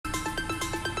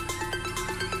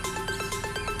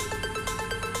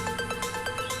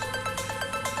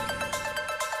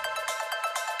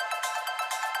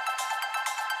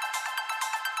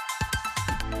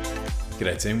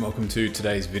G'day team, welcome to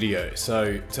today's video.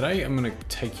 So today I'm going to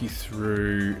take you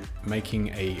through making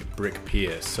a brick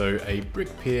pier. So a brick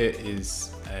pier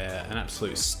is an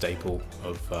absolute staple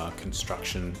of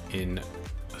construction in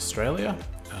Australia.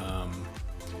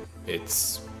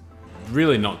 It's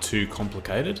really not too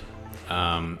complicated.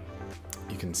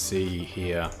 You can see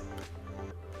here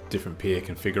different pier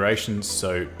configurations.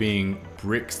 So being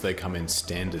bricks, they come in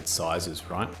standard sizes,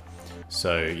 right?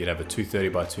 So you'd have a 230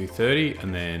 by 230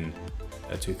 and then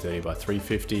a 230 by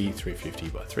 350, 350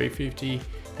 by 350.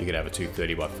 You could have a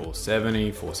 230 by 470,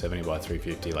 470 by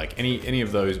 350. Like any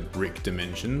of those brick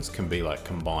dimensions can be like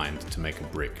combined to make a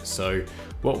brick. So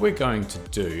what we're going to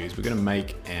do is we're going to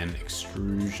make an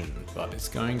extrusion, but it's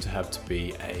going to have to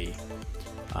be a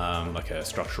like a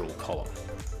structural column.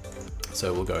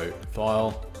 So we'll go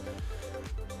File,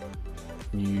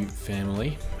 New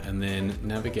Family, and then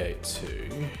navigate to.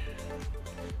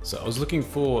 So I was looking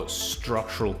for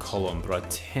structural column, but I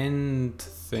tend to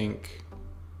think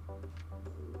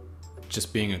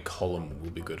just being a column will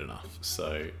be good enough.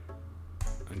 So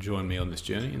join me on this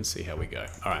journey and see how we go.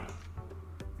 All right.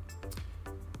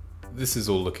 This is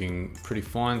all looking pretty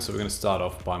fine. So we're going to start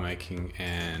off by making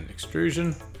an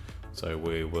extrusion. So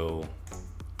we will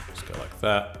just go like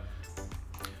that.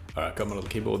 All right, got my little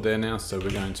keyboard there now. So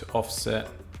we're going to offset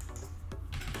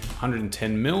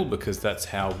 110 mil because that's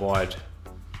how wide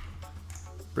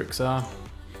bricks are.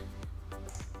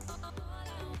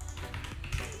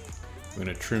 We're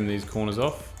going to trim these corners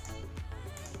off,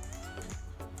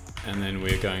 and then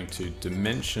we're going to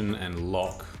dimension and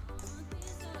lock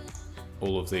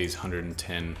all of these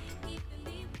 110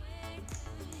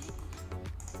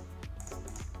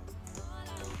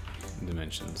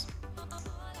 dimensions.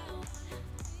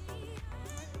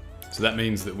 So that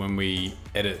means that when we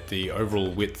edit the overall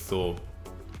width or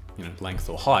length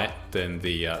or height, then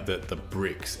the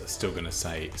bricks are still going to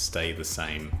stay the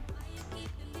same.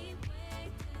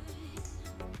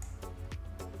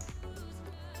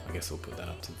 I guess I'll put that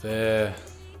up to there.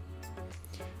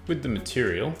 With the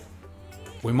material,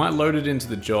 we might load it into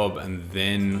the job and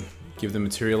then give the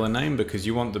material a name, because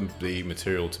you want the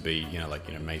material to be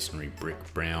masonry,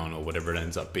 brick, brown, or whatever it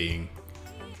ends up being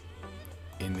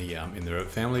in the Revit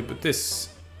family. But this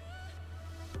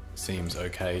seems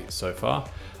okay so far.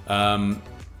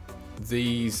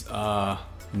 These are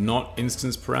not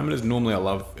instance parameters. Normally I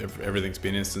love everything to be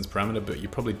an instance parameter, but you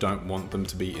probably don't want them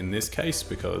to be in this case,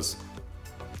 because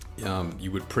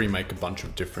you would pre-make a bunch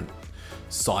of different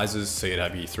sizes. So you'd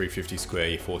have your 350 square,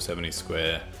 your 470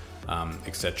 square,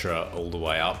 etc. all the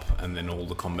way up, and then all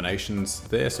the combinations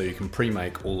there. So you can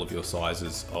pre-make all of your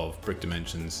sizes of brick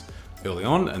dimensions early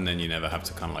on, and then you never have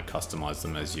to kind of like customize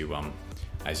them as you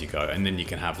go. And then you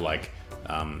can have like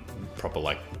proper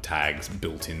like tags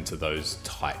built into those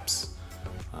types.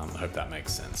 I hope that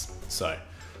makes sense. So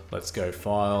let's go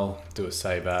File, do a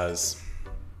Save As.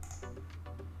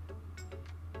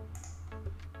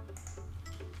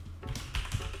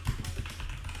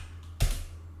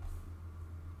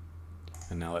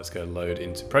 And now let's go load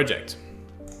into project.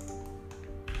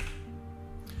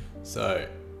 So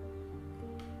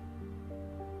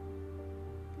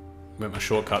went my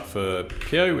shortcut for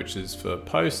PO, which is for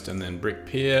post, and then Brick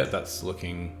Pier. That's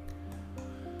looking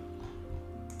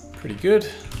pretty good.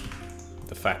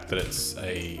 The fact that it's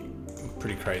a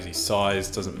pretty crazy size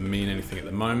doesn't mean anything at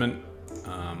the moment.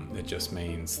 It just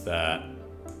means that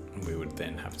we would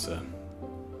then have to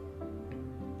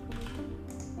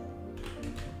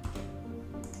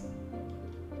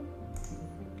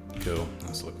cool,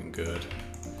 that's looking good.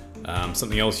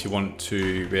 Something else you want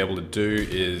to be able to do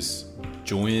is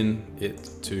join it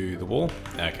to the wall.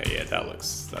 Okay, yeah,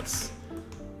 that's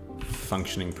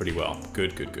functioning pretty well.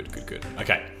 Good.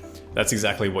 Okay, that's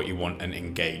exactly what you want an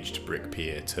engaged brick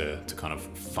pier to kind of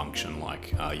function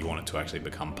like. You want it to actually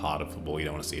become part of the wall. You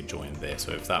don't want to see a join there.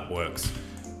 So if that works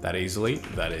that easily,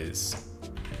 that is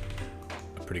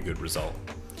a pretty good result.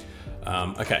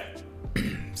 Okay,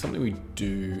 something we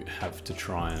do have to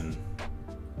try and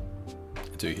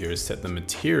do here is set the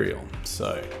material.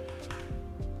 So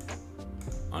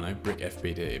I know brick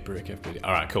FBD.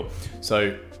 All right, cool.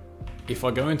 So if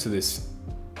I go into this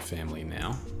family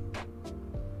now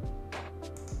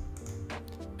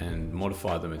and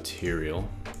modify the material,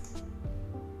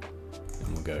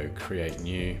 and we'll go create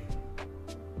new,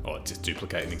 or just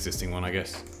duplicate an existing one, I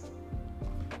guess.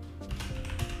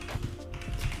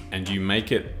 And you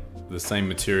make it the same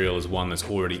material as one that's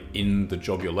already in the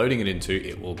job you're loading it into,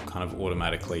 it will kind of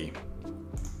automatically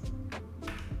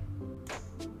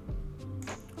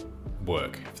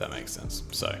work, if that makes sense.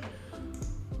 So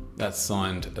that's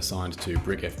assigned to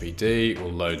Brick FBD.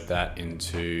 We'll load that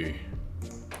into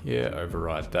here,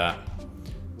 override that.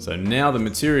 So now the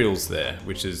material's there,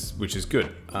 which is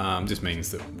good. Just means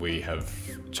that we have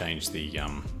changed the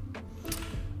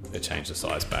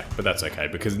size back, but that's okay,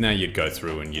 because now you'd go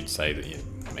through and you'd say that you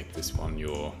make this one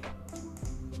your.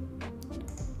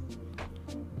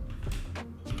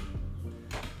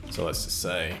 So let's just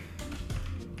say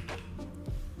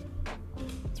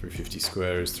 350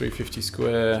 square is 350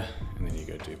 square, and then you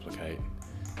go duplicate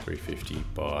 350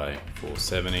 by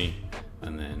 470,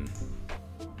 and then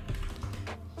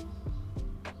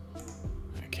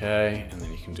okay, and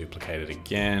then you can duplicate it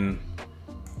again,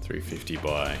 350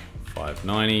 by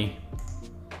 590.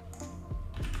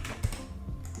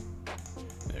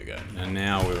 There we go. And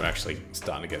now we're actually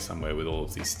starting to get somewhere with all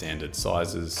of these standard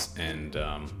sizes, and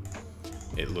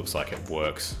it looks like it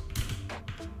works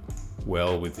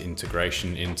well with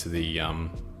integration into the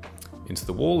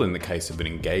wall in the case of an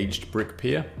engaged brick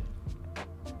pier.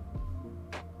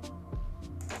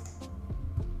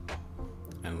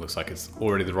 And it looks like it's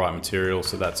already the right material,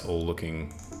 so that's all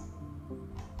looking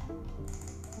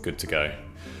good to go.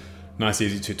 Nice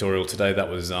easy tutorial today. That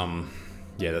was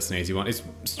yeah, that's an easy one. It's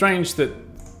strange that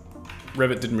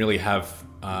Revit didn't really have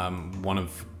one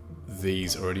of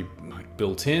these already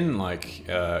built in. Like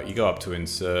you go up to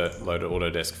insert, load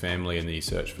Autodesk family, and then you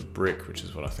search for brick, which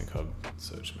is what I think I've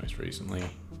searched most recently.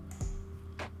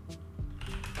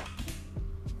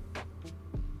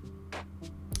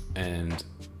 And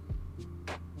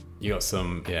you got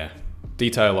some, yeah,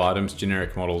 detail items,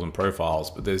 generic models and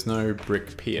profiles, but there's no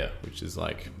brick pier, which is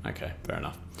like, okay, fair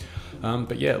enough.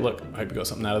 But yeah, look, I hope you got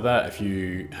something out of that. If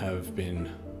you have been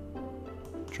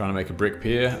trying to make a brick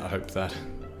pier, I hope that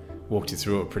walked you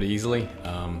through it pretty easily,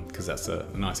 because that's a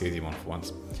nice easy one for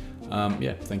once.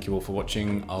 Yeah, thank you all for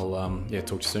watching. I'll yeah,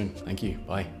 talk to you soon. Thank you,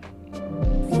 bye.